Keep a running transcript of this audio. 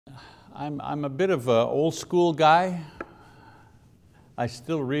I'm a bit of an old school guy. I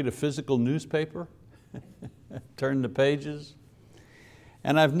still read a physical newspaper, turn the pages.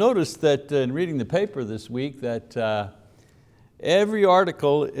 And I've noticed that in reading the paper this week that every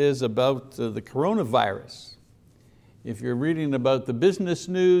article is about the coronavirus. If you're reading about the business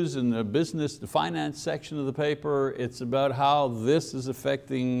news and the finance section of the paper, it's about how this is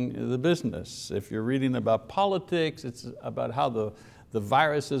affecting the business. If you're reading about politics, it's about how the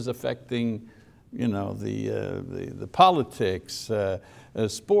virus is affecting the politics,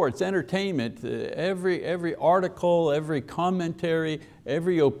 sports, entertainment. Every article, every commentary,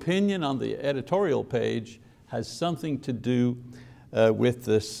 every opinion on the editorial page has something to do with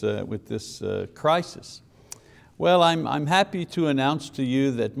this crisis. Well, I'm happy to announce to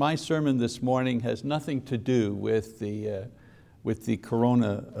you that my sermon this morning has nothing to do with the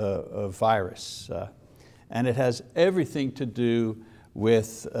coronavirus. And it has everything to do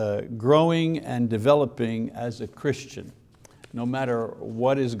with growing and developing as a Christian, no matter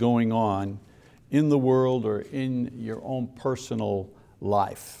what is going on in the world or in your own personal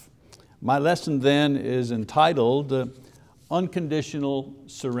life. My lesson then is entitled Unconditional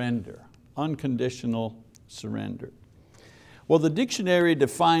Surrender. Unconditional surrender. Well, the dictionary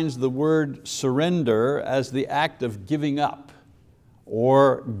defines the word surrender as the act of giving up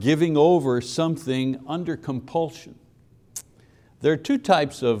or giving over something under compulsion. There are two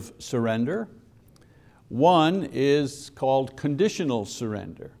types of surrender. One is called conditional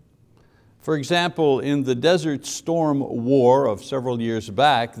surrender. For example, in the Desert Storm War of several years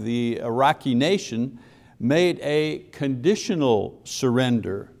back, the Iraqi nation made a conditional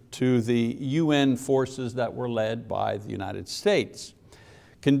surrender to the UN forces that were led by the United States.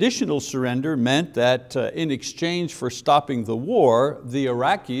 Conditional surrender meant that in exchange for stopping the war, the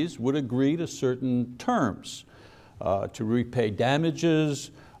Iraqis would agree to certain terms, to repay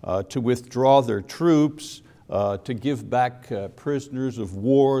damages, to withdraw their troops, to give back prisoners of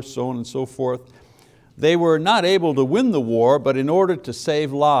war, so on and so forth. They were not able to win the war, but in order to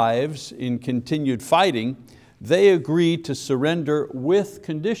save lives in continued fighting, they agreed to surrender with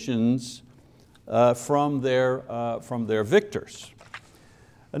conditions from their victors.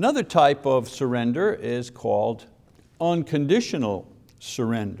 Another type of surrender is called unconditional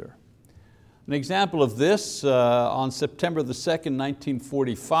surrender. An example of this, on September the 2nd,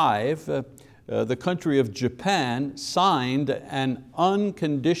 1945, the country of Japan signed an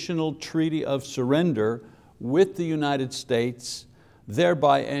unconditional treaty of surrender with the United States,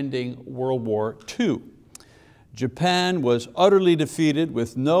 thereby ending World War II. Japan was utterly defeated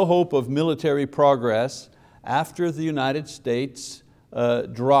with no hope of military progress after the United States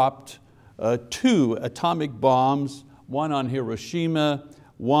dropped 2 atomic bombs, one on Hiroshima,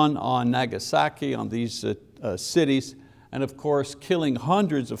 one on Nagasaki, on these cities, and of course killing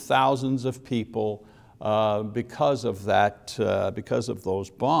hundreds of thousands of people because of those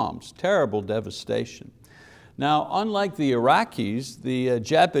bombs. Terrible devastation. Now, unlike the Iraqis, the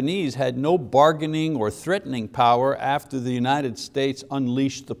Japanese had no bargaining or threatening power after the United States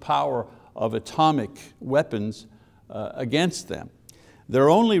unleashed the power of atomic weapons against them. Their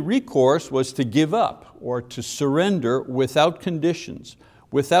only recourse was to give up or to surrender without conditions,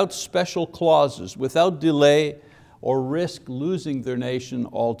 without special clauses, without delay or risk losing their nation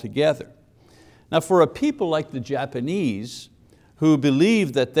altogether. Now, for a people like the Japanese, who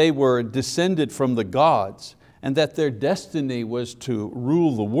believed that they were descended from the gods and that their destiny was to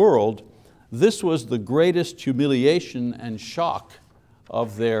rule the world, this was the greatest humiliation and shock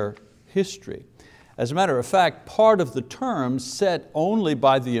of their history. As a matter of fact, part of the terms set only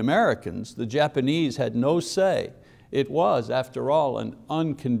by the Americans, the Japanese had no say. It was, after all, an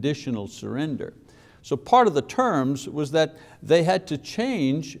unconditional surrender. So part of the terms was that they had to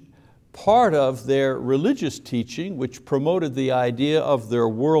change part of their religious teaching, which promoted the idea of their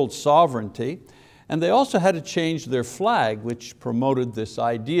world sovereignty, and they also had to change their flag, which promoted this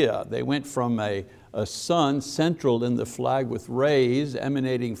idea. They went from a sun central in the flag with rays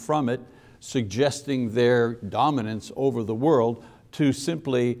emanating from it, suggesting their dominance over the world, to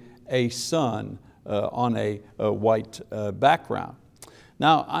simply a sun on a white background.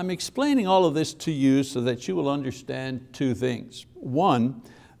 Now, I'm explaining all of this to you so that you will understand two things. One,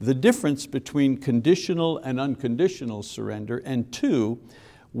 the difference between conditional and unconditional surrender, and two,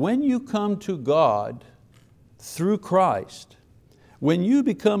 when you come to God through Christ, when you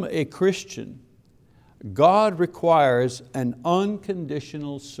become a Christian, God requires an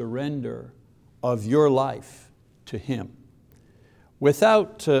unconditional surrender of your life to Him. With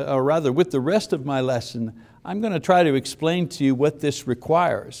the rest of my lesson, I'm going to try to explain to you what this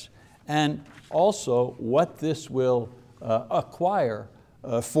requires and also what this will acquire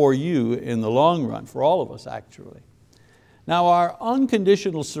for you in the long run, for all of us actually. Now our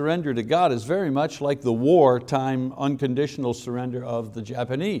unconditional surrender to God is very much like the wartime unconditional surrender of the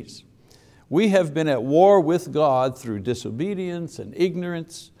Japanese. We have been at war with God through disobedience and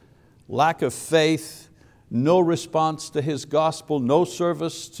ignorance, lack of faith, no response to His gospel, no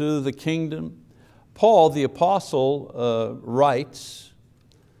service to the kingdom. Paul the apostle writes,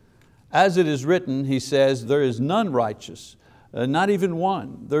 as it is written, he says, there is none righteous, not even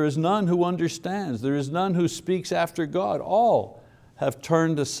one. There is none who understands. There is none who speaks after God. All have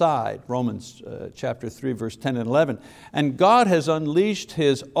turned aside. Romans chapter 3, verse 10 and 11. And God has unleashed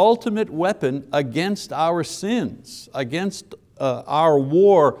His ultimate weapon against our sins, against our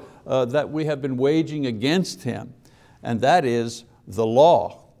war that we have been waging against Him. And that is the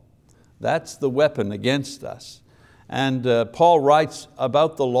law. That's the weapon against us. And Paul writes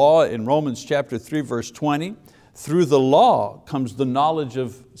about the law in Romans chapter 3, verse 20. Through the law comes the knowledge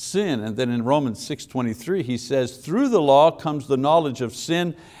of sin. And then in Romans 6:23 he says, through the law comes the knowledge of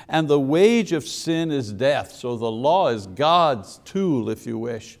sin, and the wage of sin is death. So the law is God's tool, if you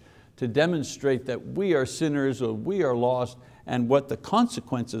wish, to demonstrate that we are sinners or we are lost and what the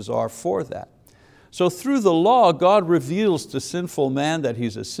consequences are for that. So through the law, God reveals to sinful man that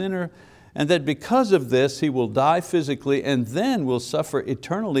he's a sinner, and that because of this he will die physically and then will suffer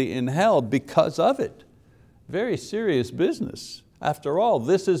eternally in hell because of it. Very serious business. After all,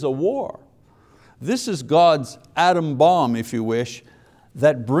 this is a war. This is God's atom bomb, if you wish,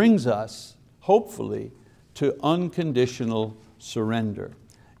 that brings us, hopefully, to unconditional surrender.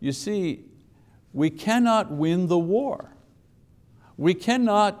 You see, we cannot win the war. We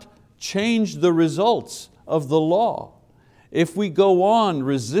cannot change the results of the law. If we go on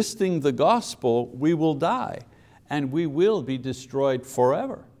resisting the gospel, we will die and we will be destroyed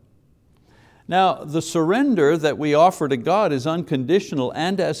forever. Now, the surrender that we offer to God is unconditional,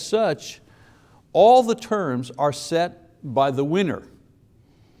 and as such, all the terms are set by the winner.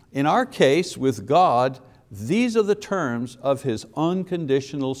 In our case, with God, these are the terms of His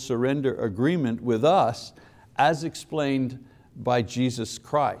unconditional surrender agreement with us, as explained by Jesus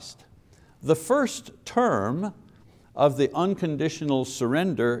Christ. The first term of the unconditional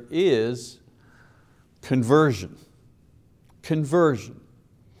surrender is conversion. Conversion.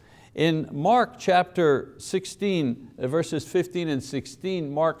 In Mark chapter 16, verses 15 and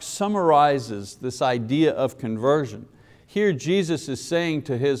 16, Mark summarizes this idea of conversion. Here Jesus is saying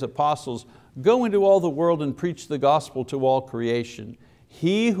to His apostles, go into all the world and preach the gospel to all creation.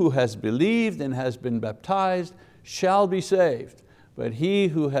 He who has believed and has been baptized shall be saved, but he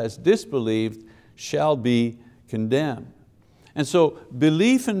who has disbelieved shall be condemned. And so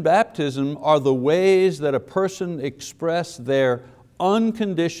belief and baptism are the ways that a person express their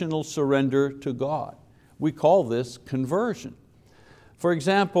unconditional surrender to God. We call this conversion. For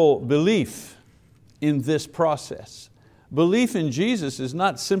example, belief in this process. Belief in Jesus is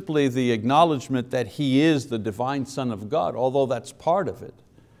not simply the acknowledgement that He is the divine Son of God, although that's part of it.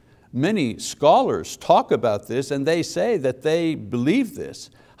 Many scholars talk about this and they say that they believe this.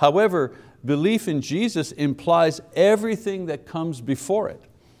 However, belief in Jesus implies everything that comes before it.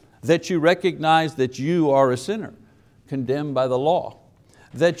 That you recognize that you are a sinner, condemned by the law.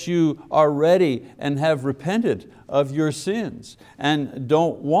 That you are ready and have repented of your sins and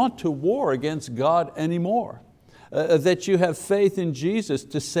don't want to war against God anymore. That you have faith in Jesus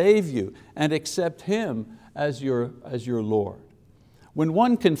to save you and accept Him as your Lord. When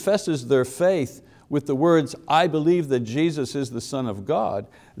one confesses their faith with the words, I believe that Jesus is the Son of God,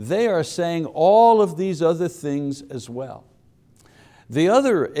 they are saying all of these other things as well. The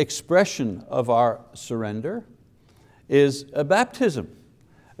other expression of our surrender is a baptism.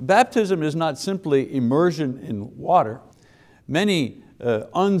 Baptism is not simply immersion in water. Many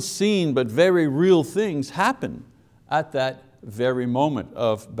unseen but very real things happen at that very moment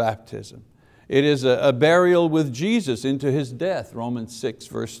of baptism. It is a burial with Jesus into His death, Romans 6,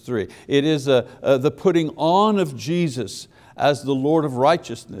 verse 3. It is the putting on of Jesus as the Lord of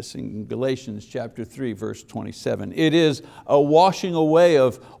righteousness in Galatians chapter 3, verse 27. It is a washing away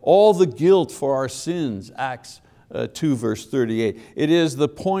of all the guilt for our sins, Acts 2, verse 38. It is the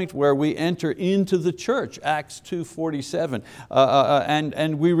point where we enter into the church, Acts 2:47,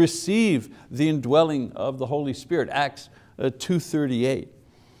 and we receive the indwelling of the Holy Spirit, Acts 2:38.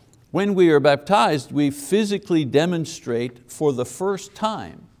 When we are baptized, we physically demonstrate for the first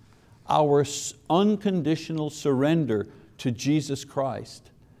time our unconditional surrender to Jesus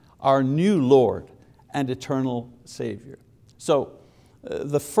Christ, our new Lord and eternal Savior. So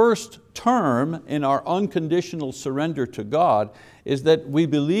the first term in our unconditional surrender to God is that we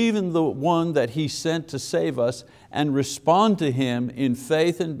believe in the one that He sent to save us and respond to Him in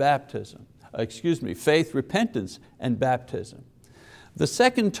faith and baptism. Faith, repentance, and baptism. The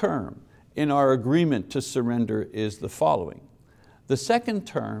second term in our agreement to surrender is the following. The second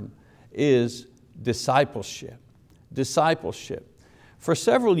term is discipleship. Discipleship. For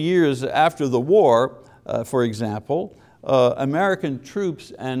several years after the war, for example, American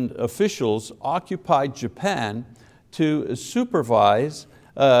troops and officials occupied Japan to supervise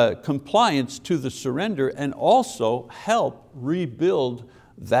compliance to the surrender and also help rebuild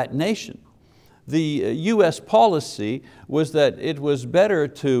that nation. The US policy was that it was better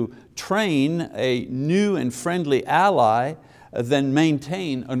to train a new and friendly ally than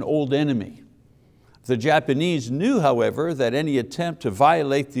maintain an old enemy. The Japanese knew, however, that any attempt to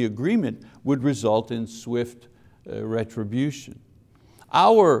violate the agreement would result in swift retribution.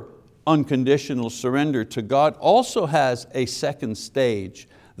 Our unconditional surrender to God also has a second stage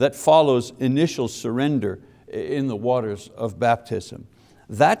that follows initial surrender in the waters of baptism.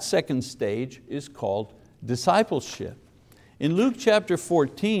 That second stage is called discipleship. In Luke chapter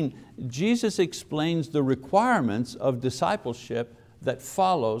 14, Jesus explains the requirements of discipleship that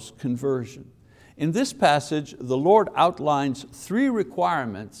follows conversion. In this passage, the Lord outlines 3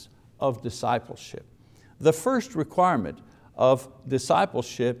 requirements of discipleship. The first requirement of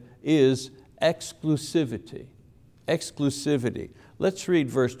discipleship is exclusivity. Exclusivity. Let's read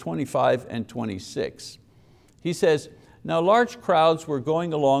verse 25 and 26. He says, "Now large crowds were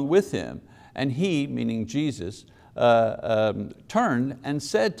going along with Him, and He," meaning Jesus, turned and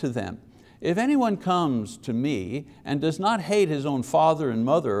said to them, "If anyone comes to me and does not hate his own father and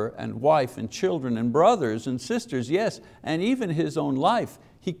mother and wife and children and brothers and sisters, yes, and even his own life,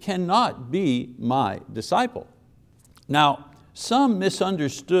 he cannot be my disciple." Now, some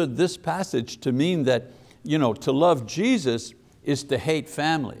misunderstood this passage to mean that to love Jesus is to hate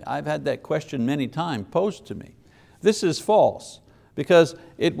family. I've had that question many times posed to me. This is false, because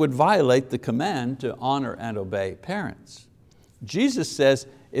it would violate the command to honor and obey parents. Jesus says,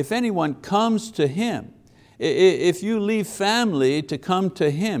 if anyone comes to Him, if you leave family to come to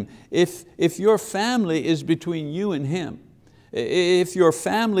Him, if your family is between you and Him, if your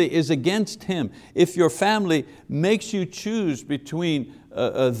family is against Him, if your family makes you choose between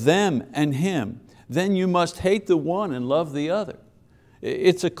them and Him, then you must hate the one and love the other.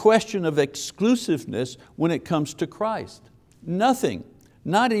 It's a question of exclusiveness when it comes to Christ. Nothing,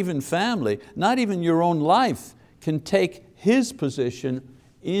 not even family, not even your own life, can take His position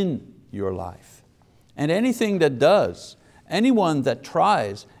in your life. And anything that does, anyone that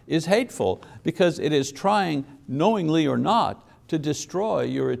tries, is hateful, because it is trying, knowingly or not, to destroy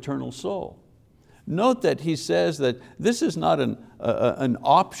your eternal soul. Note that he says that this is not an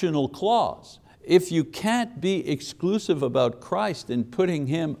optional clause. If you can't be exclusive about Christ and putting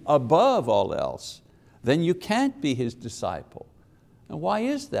Him above all else, then you can't be His disciple. And why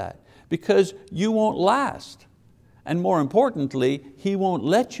is that? Because you won't last. And more importantly, He won't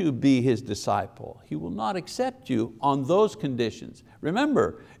let you be His disciple. He will not accept you on those conditions.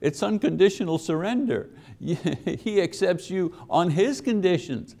 Remember, it's unconditional surrender. He accepts you on His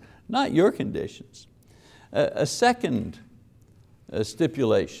conditions, not your conditions. A second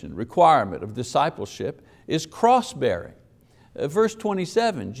stipulation, requirement of discipleship is cross-bearing. Verse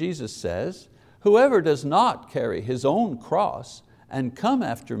 27, Jesus says, "Whoever does not carry his own cross and come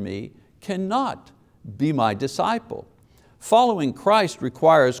after me cannot be my disciple." Following Christ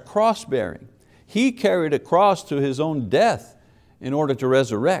requires cross-bearing. He carried a cross to His own death in order to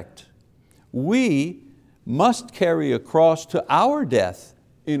resurrect. We must carry a cross to our death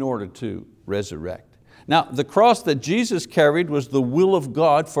in order to resurrect. Now, the cross that Jesus carried was the will of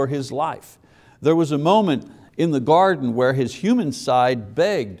God for His life. There was a moment in the garden where His human side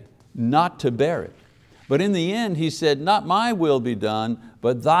begged not to bear it. But in the end He said, "Not my will be done,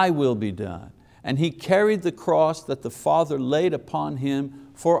 but Thy will be done." And He carried the cross that the Father laid upon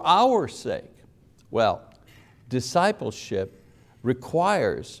Him for our sake. Well, discipleship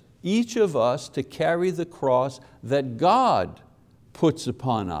requires each of us to carry the cross that God puts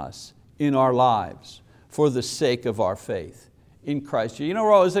upon us in our lives for the sake of our faith in Christ.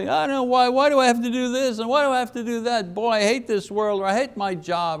 We're always saying, I don't know, why do I have to do this and why do I have to do that? Boy, I hate this world, or I hate my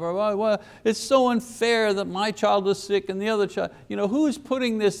job, or well, it's so unfair that my child is sick and the other child. Who is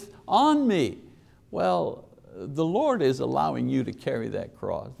putting this on me? Well, the Lord is allowing you to carry that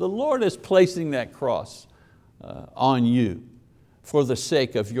cross. The Lord is placing that cross on you for the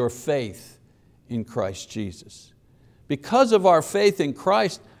sake of your faith in Christ Jesus. Because of our faith in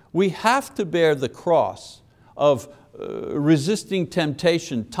Christ, we have to bear the cross of resisting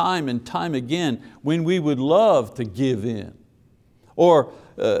temptation time and time again when we would love to give in. Or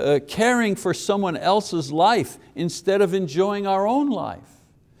caring for someone else's life instead of enjoying our own life,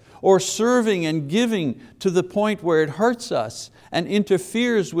 or serving and giving to the point where it hurts us and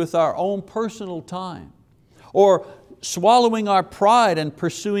interferes with our own personal time, or swallowing our pride and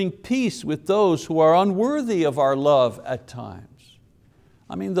pursuing peace with those who are unworthy of our love at times.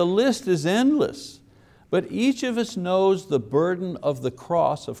 I mean, the list is endless, but each of us knows the burden of the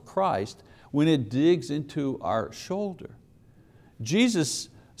cross of Christ when it digs into our shoulder. Jesus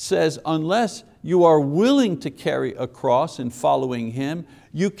says, unless you are willing to carry a cross in following Him,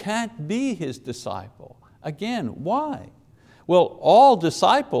 you can't be His disciple. Again, why? Well, all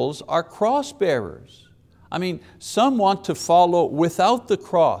disciples are cross bearers. I mean, some want to follow without the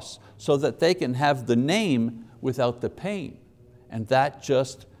cross so that they can have the name without the pain, and that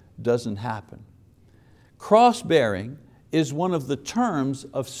just doesn't happen. Cross-bearing is one of the terms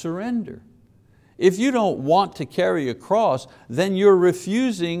of surrender. If you don't want to carry a cross, then you're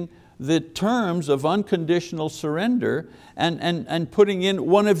refusing the terms of unconditional surrender and putting in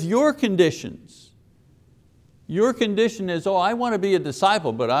one of your conditions. Your condition is, oh, I want to be a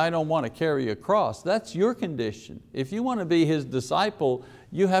disciple, but I don't want to carry a cross. That's your condition. If you want to be His disciple,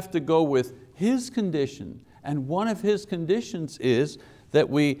 you have to go with His condition. And one of His conditions is that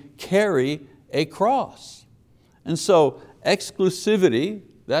we carry a cross. And so exclusivity,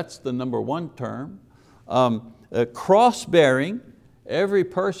 that's the number one term. Cross-bearing, every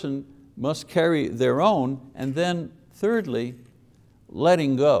person must carry their own. And then thirdly,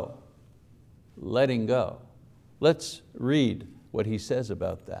 letting go. Letting go. Let's read what he says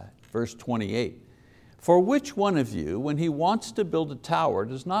about that. Verse 28. For which one of you, when he wants to build a tower,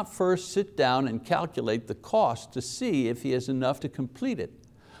 does not first sit down and calculate the cost to see if he has enough to complete it?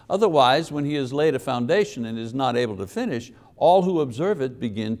 Otherwise, when he has laid a foundation and is not able to finish, all who observe it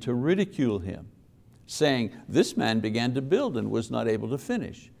begin to ridicule him, saying, this man began to build and was not able to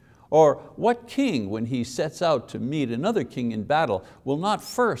finish. Or what king, when he sets out to meet another king in battle, will not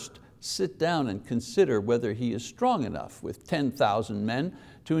first sit down and consider whether he is strong enough with 10,000 men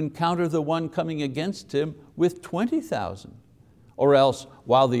to encounter the one coming against him with 20,000? Or else,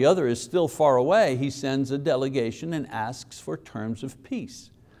 while the other is still far away, he sends a delegation and asks for terms of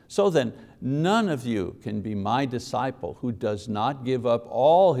peace. So then, none of you can be my disciple who does not give up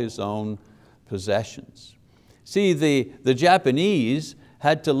all his own possessions. See, the Japanese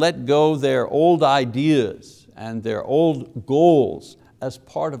had to let go their old ideas and their old goals as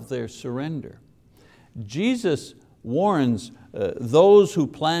part of their surrender. Jesus warns those who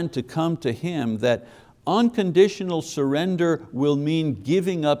plan to come to Him that unconditional surrender will mean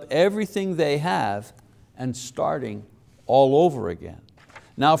giving up everything they have and starting all over again.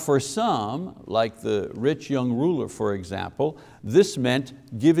 Now for some, like the rich young ruler for example, this meant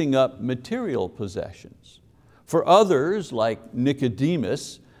giving up material possessions. For others, like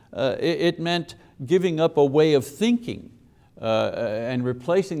Nicodemus, it meant giving up a way of thinking and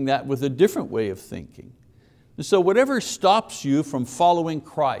replacing that with a different way of thinking. And so whatever stops you from following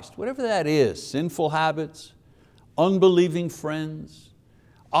Christ, whatever that is, sinful habits, unbelieving friends,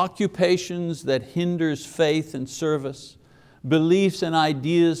 occupations that hinders faith and service, beliefs and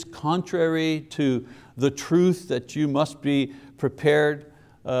ideas contrary to the truth that you must be prepared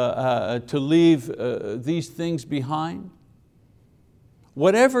to leave these things behind.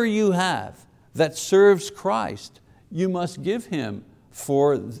 Whatever you have that serves Christ, you must give Him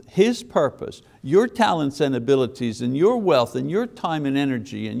for His purpose, your talents and abilities and your wealth and your time and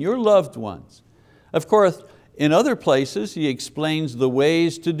energy and your loved ones. Of course, in other places He explains the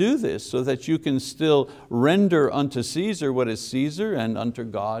ways to do this so that you can still render unto Caesar what is Caesar and unto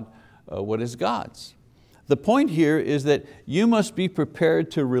God what is God's. The point here is that you must be prepared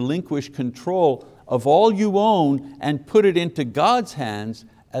to relinquish control of all you own and put it into God's hands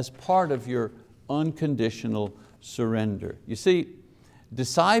as part of your unconditional surrender. You see,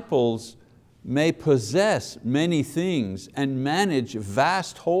 disciples may possess many things and manage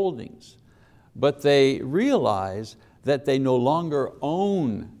vast holdings, but they realize that they no longer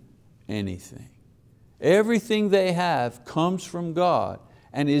own anything. Everything they have comes from God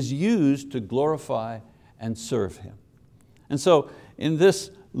and is used to glorify and serve Him. And so in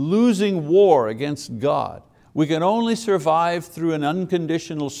this losing war against God, we can only survive through an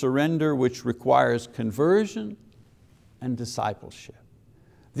unconditional surrender which requires conversion and discipleship.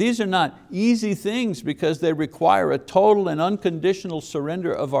 These are not easy things because they require a total and unconditional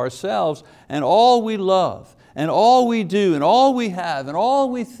surrender of ourselves and all we love and all we do and all we have and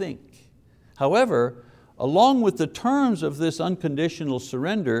all we think. However, along with the terms of this unconditional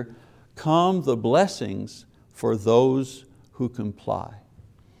surrender come the blessings for those who comply.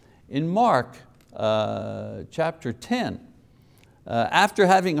 In Mark chapter 10, After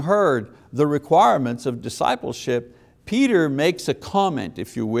having heard the requirements of discipleship, Peter makes a comment,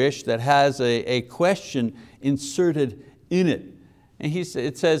 if you wish, that has a question inserted in it. And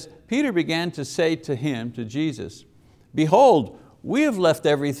it says, Peter began to say to him, to Jesus, "Behold, we have left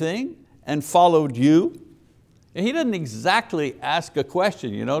everything and followed you." And he doesn't exactly ask a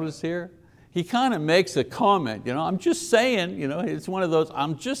question, you notice here? He kind of makes a comment, I'm just saying, it's one of those,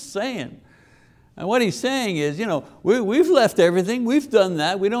 I'm just saying. And what he's saying is, we've left everything, we've done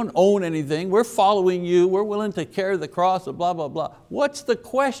that, we don't own anything, we're following you, we're willing to carry the cross, blah, blah, blah. What's the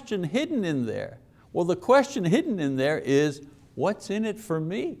question hidden in there? Well, the question hidden in there is, what's in it for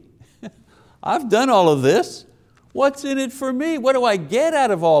me? I've done all of this. What's in it for me? What do I get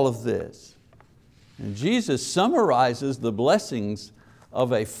out of all of this? And Jesus summarizes the blessings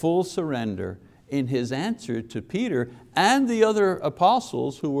of a full surrender in His answer to Peter and the other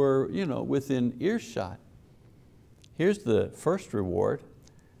apostles who were within earshot. Here's the first reward.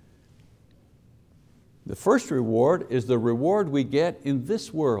 The first reward is the reward we get in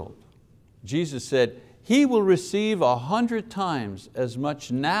this world. Jesus said, "He will receive 100 times as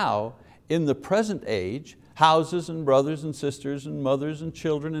much now in the present age, houses and brothers and sisters and mothers and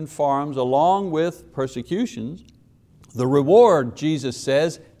children and farms, along with persecutions. The reward," Jesus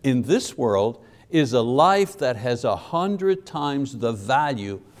says, "in this world is a life that has 100 times the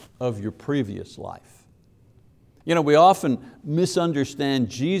value of your previous life." We often misunderstand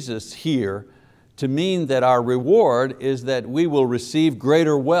Jesus here to mean that our reward is that we will receive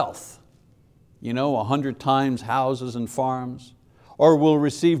greater wealth, 100 times houses and farms, or we'll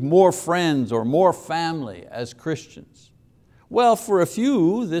receive more friends or more family as Christians. Well, for a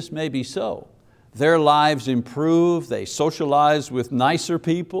few, this may be so. Their lives improve, they socialize with nicer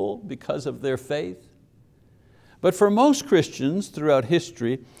people because of their faith. But for most Christians throughout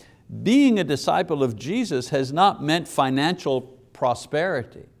history, being a disciple of Jesus has not meant financial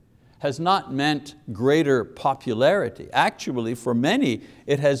prosperity, has not meant greater popularity. Actually, for many,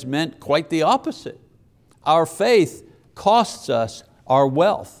 it has meant quite the opposite. Our faith costs us our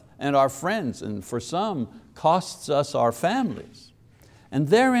wealth and our friends, and for some, costs us our families. And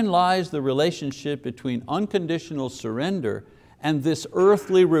therein lies the relationship between unconditional surrender and this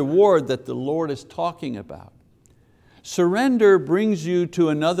earthly reward that the Lord is talking about. Surrender brings you to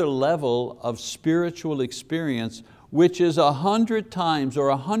another level of spiritual experience, which is 100 times or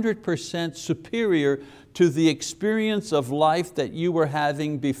 100% superior to the experience of life that you were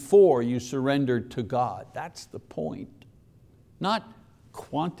having before you surrendered to God. That's the point. Not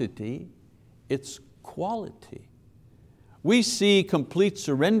quantity, it's quality. We see complete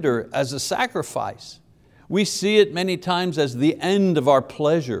surrender as a sacrifice. We see it many times as the end of our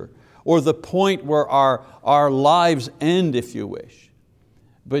pleasure, or the point where our lives end, if you wish.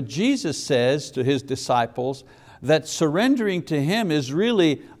 But Jesus says to His disciples that surrendering to Him is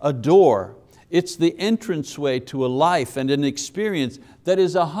really a door. It's the entranceway to a life and an experience that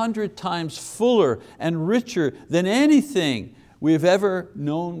is 100 times fuller and richer than anything we've ever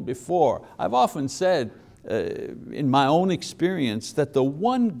known before. I've often said, in my own experience, that the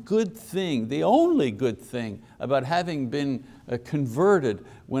one good thing, the only good thing about having been converted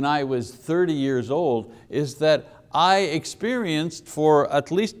when I was 30 years old is that I experienced for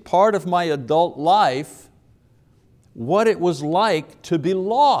at least part of my adult life what it was like to be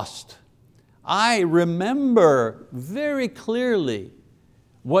lost. I remember very clearly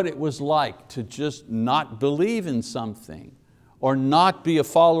what it was like to just not believe in something or not be a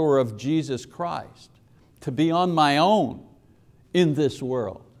follower of Jesus Christ, to be on my own in this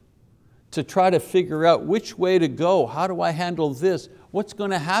world, to try to figure out which way to go, how do I handle this, what's going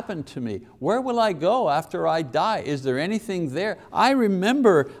to happen to me, where will I go after I die, is there anything there? I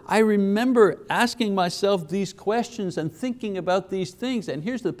remember asking myself these questions and thinking about these things, and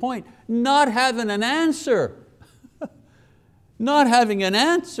here's the point, not having an answer. Not having an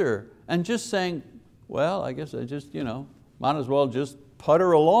answer, and just saying, well, I guess I just, might as well just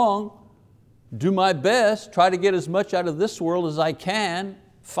putter along, do my best, try to get as much out of this world as I can,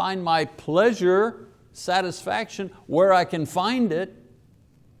 find my pleasure, satisfaction where I can find it.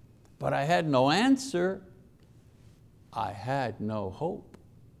 But I had no answer. I had no hope.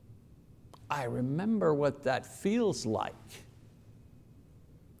 I remember what that feels like.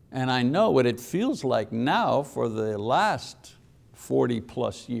 And I know what it feels like now for the last 40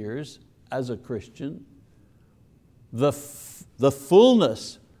 plus years as a Christian. The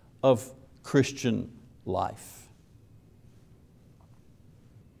fullness of Christian life.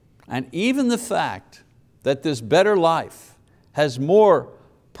 And even the fact that this better life has more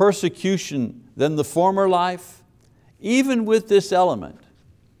persecution than the former life, even with this element,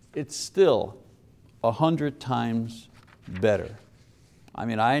 it's still 100 times better. I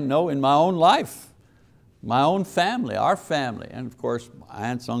mean, I know in my own life, my own family, our family, and of course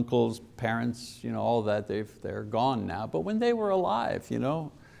aunts, uncles, parents, all that, they're gone now. But when they were alive,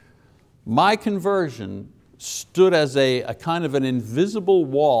 my conversion stood as a kind of an invisible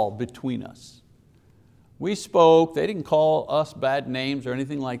wall between us. We spoke, they didn't call us bad names or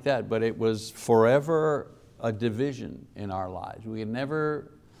anything like that, but it was forever a division in our lives. We could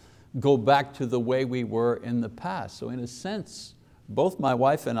never go back to the way we were in the past. So in a sense, both my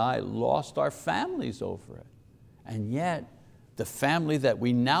wife and I lost our families over it. And yet, the family that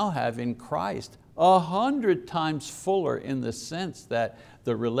we now have in Christ, 100 times fuller in the sense that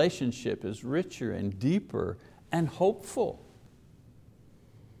the relationship is richer and deeper and hopeful.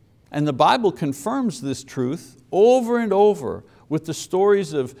 And the Bible confirms this truth over and over with the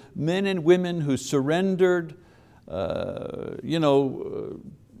stories of men and women who surrendered, and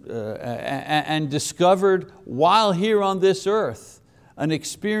discovered while here on this earth an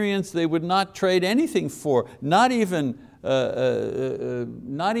experience they would not trade anything for, not even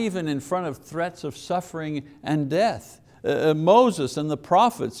in front of threats of suffering and death. Moses and the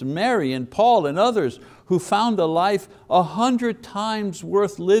prophets, Mary and Paul and others who found a life 100 times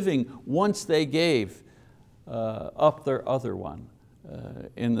worth living once they gave up their other one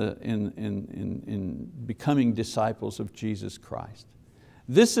in becoming disciples of Jesus Christ.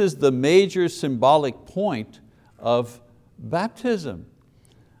 This is the major symbolic point of baptism.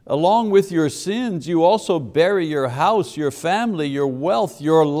 Along with your sins, you also bury your house, your family, your wealth,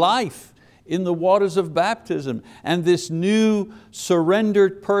 your life in the waters of baptism. And this new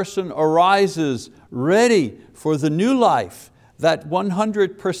surrendered person arises ready for the new life, that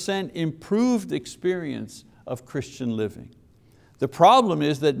 100% improved experience of Christian living. The problem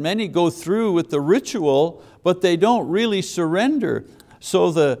is that many go through with the ritual, but they don't really surrender.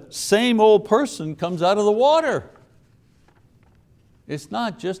 So the same old person comes out of the water. It's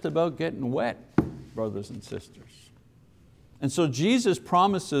not just about getting wet, brothers and sisters. And so Jesus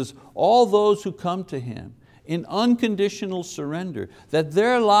promises all those who come to Him in unconditional surrender that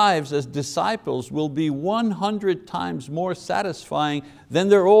their lives as disciples will be 100 times more satisfying than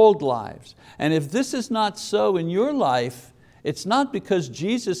their old lives. And if this is not so in your life, it's not because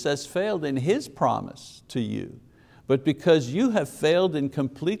Jesus has failed in His promise to you, but because you have failed in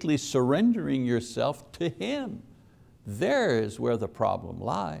completely surrendering yourself to Him. There is where the problem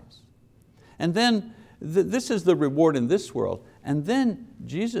lies. And then this is the reward in this world. And then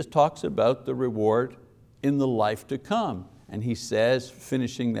Jesus talks about the reward in the life to come. And He says,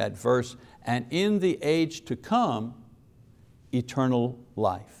 finishing that verse, and in the age to come, eternal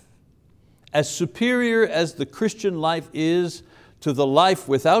life. As superior as the Christian life is to the life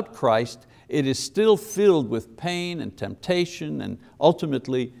without Christ, it is still filled with pain and temptation and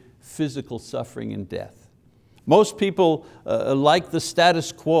ultimately physical suffering and death. Most people like the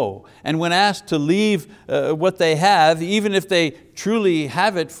status quo, and when asked to leave what they have, even if they truly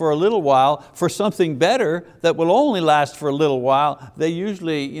have it for a little while, for something better that will only last for a little while, they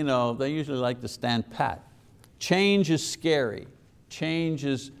usually like to stand pat. Change is scary. Change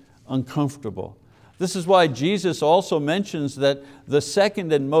is uncomfortable. This is why Jesus also mentions that the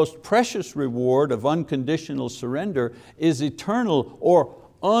second and most precious reward of unconditional surrender is eternal or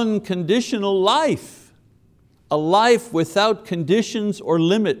unconditional life. A life without conditions or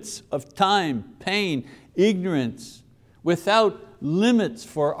limits of time, pain, ignorance, without limits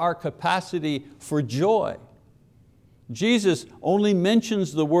for our capacity for joy. Jesus only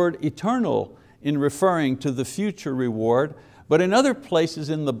mentions the word eternal in referring to the future reward, but in other places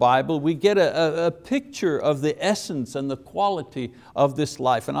in the Bible we get a picture of the essence and the quality of this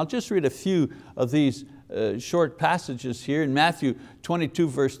life. And I'll just read a few of these short passages here. In Matthew 22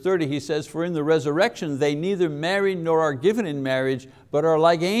 verse 30 He says, for in the resurrection they neither marry nor are given in marriage, but are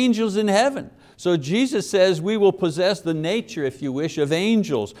like angels in heaven. So Jesus says we will possess the nature, if you wish, of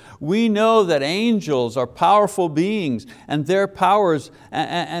angels. We know that angels are powerful beings and their powers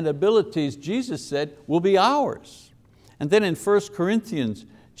and abilities, Jesus said, will be ours. And then in 1 Corinthians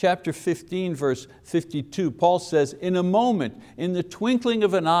chapter 15 verse 52, Paul says, in a moment, in the twinkling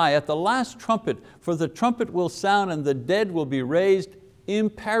of an eye, at the last trumpet, for the trumpet will sound and the dead will be raised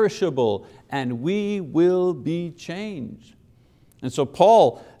imperishable, and we will be changed. And so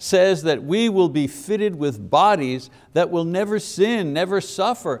Paul says that we will be fitted with bodies that will never sin, never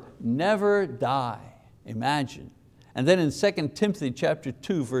suffer, never die. Imagine. And then in 2 Timothy chapter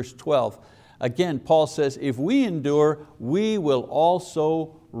 2 verse 12, again Paul says, if we endure, we will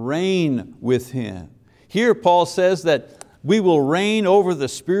also reign with Him. Here Paul says that we will reign over the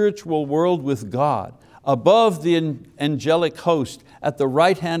spiritual world with God, above the angelic host, at the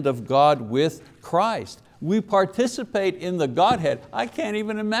right hand of God with Christ. we participate in the Godhead. I can't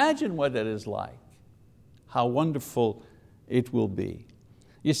even imagine what that is like. How wonderful it will be.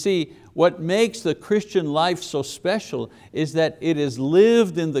 You see, what makes the Christian life so special is that it is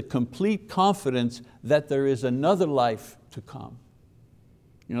lived in the complete confidence that there is another life to come.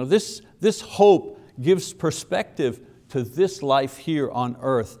 You know, this hope gives perspective to this life here on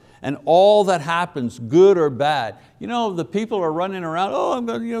earth and all that happens, good or bad. You know, the people are running around, oh, I'm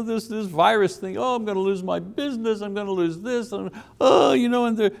going to, this virus thing, oh, I'm going to lose my business, I'm going to lose this, oh,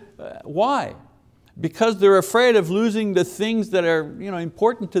 and why? Because they're afraid of losing the things that are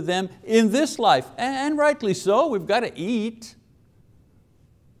important to them in this life. And rightly so, we've got to eat.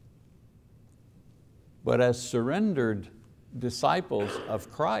 But as surrendered disciples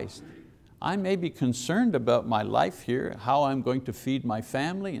of Christ, I may be concerned about my life here, how I'm going to feed my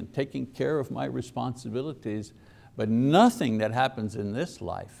family and taking care of my responsibilities, but nothing that happens in this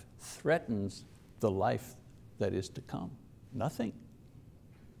life threatens the life that is to come. Nothing.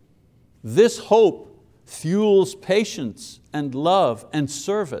 This hope fuels patience and love and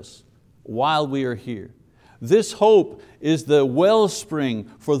service while we are here. This hope is the wellspring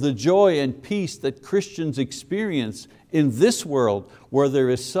for the joy and peace that Christians experience in this world where there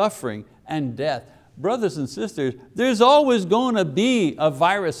is suffering and death. Brothers and sisters, there's always going to be a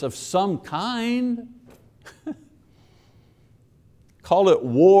virus of some kind. Call it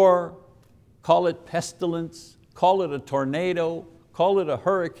war, call it pestilence, call it a tornado, call it a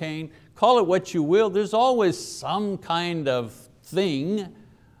hurricane, call it what you will. There's always some kind of thing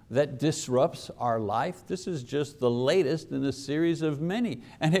that disrupts our life. This is just the latest in a series of many,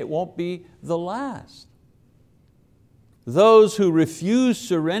 and it won't be the last. Those who refuse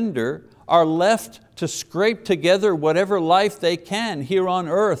surrender are left to scrape together whatever life they can here on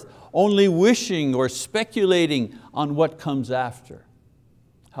earth, only wishing or speculating on what comes after.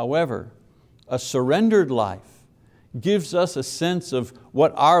 However, a surrendered life gives us a sense of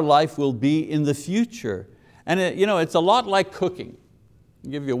what our life will be in the future. And it's a lot like cooking.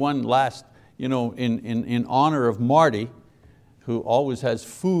 I'll give you one last, in honor of Marty, who always has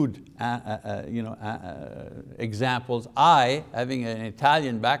food examples. I, having an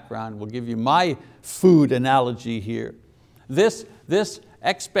Italian background, will give you my food analogy here. This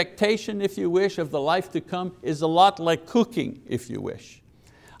expectation, if you wish, of the life to come is a lot like cooking, if you wish.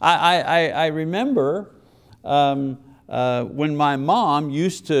 I remember when my mom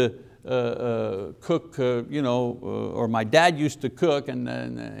used to cook, or my dad used to cook,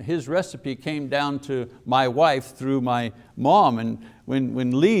 and his recipe came down to my wife through my mom. And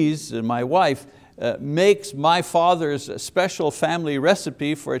when Lise, my wife, makes my father's special family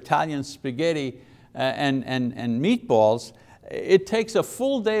recipe for Italian spaghetti and meatballs, it takes a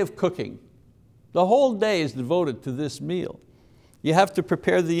full day of cooking. The whole day is devoted to this meal. You have to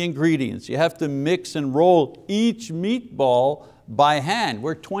prepare the ingredients. You have to mix and roll each meatball by hand.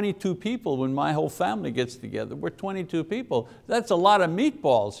 We're 22 people when my whole family gets together. We're 22 people. That's a lot of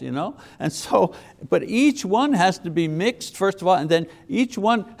meatballs, And so, but each one has to be mixed first of all, and then each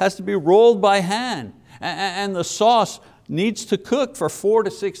one has to be rolled by hand. And the sauce needs to cook for 4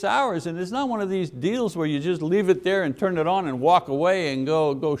 to 6 hours, and it's not one of these deals where you just leave it there and turn it on and walk away and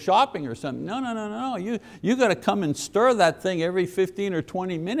go shopping or something. No. You got to come and stir that thing every 15 or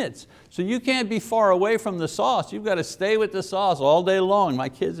 20 minutes. So you can't be far away from the sauce. You've got to stay with the sauce all day long. My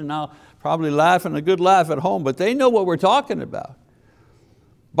kids are now probably laughing a good laugh at home, but they know what we're talking about.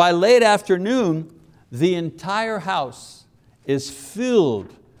 By late afternoon, the entire house is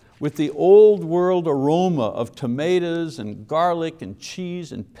filled with the old world aroma of tomatoes and garlic and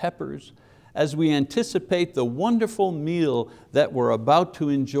cheese and peppers as we anticipate the wonderful meal that we're about to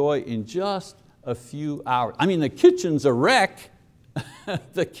enjoy in just a few hours. I mean, the kitchen's a wreck.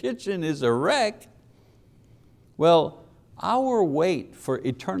 The kitchen is a wreck. Well, our wait for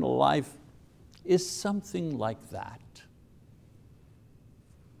eternal life is something like that.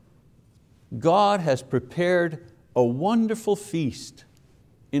 God has prepared a wonderful feast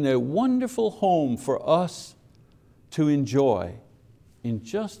in a wonderful home for us to enjoy in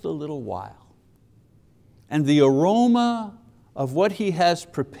just a little while. And the aroma of what He has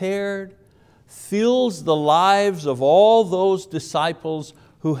prepared fills the lives of all those disciples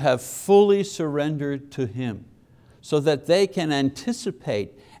who have fully surrendered to Him, so that they can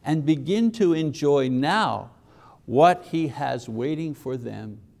anticipate and begin to enjoy now what He has waiting for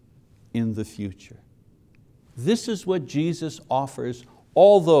them in the future. This is what Jesus offers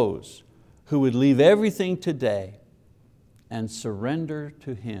all those who would leave everything today and surrender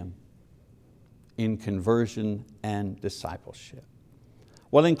to Him in conversion and discipleship.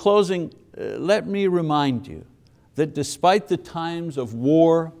 Well, in closing, let me remind you that despite the times of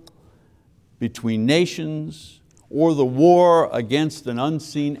war between nations, or the war against an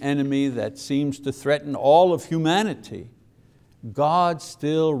unseen enemy that seems to threaten all of humanity, God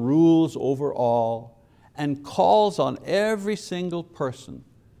still rules over all and calls on every single person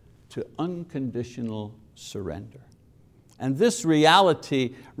to unconditional surrender. And this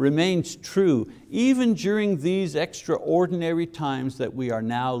reality remains true even during these extraordinary times that we are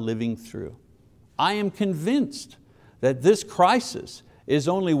now living through. I am convinced that this crisis is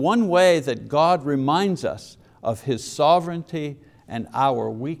only one way that God reminds us of His sovereignty and our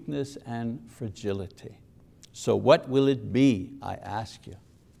weakness and fragility. So what will it be, I ask you?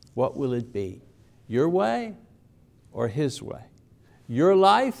 What will it be? Your way or His way? Your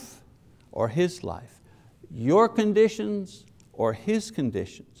life or His life? Your conditions or His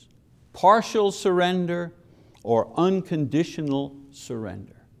conditions? Partial surrender or unconditional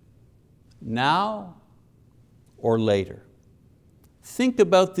surrender? Now or later? Think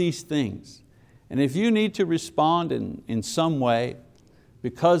about these things. And if you need to respond in some way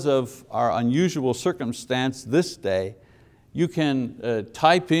because of our unusual circumstance this day, you can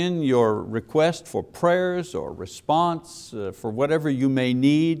type in your request for prayers or response for whatever you may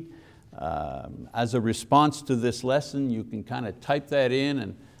need. As a response to this lesson, you can kind of type that in,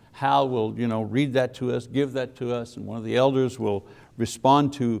 and Hal will read that to us, give that to us, and one of the elders will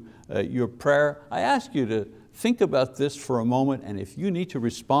respond to your prayer. I ask you to think about this for a moment, and if you need to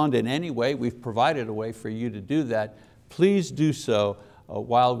respond in any way, we've provided a way for you to do that. Please do so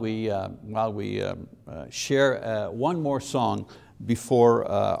while we share one more song before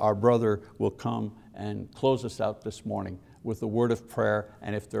our brother will come and close us out this morning with a word of prayer,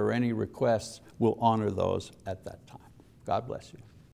 and if there are any requests, we'll honor those at that time. God bless you.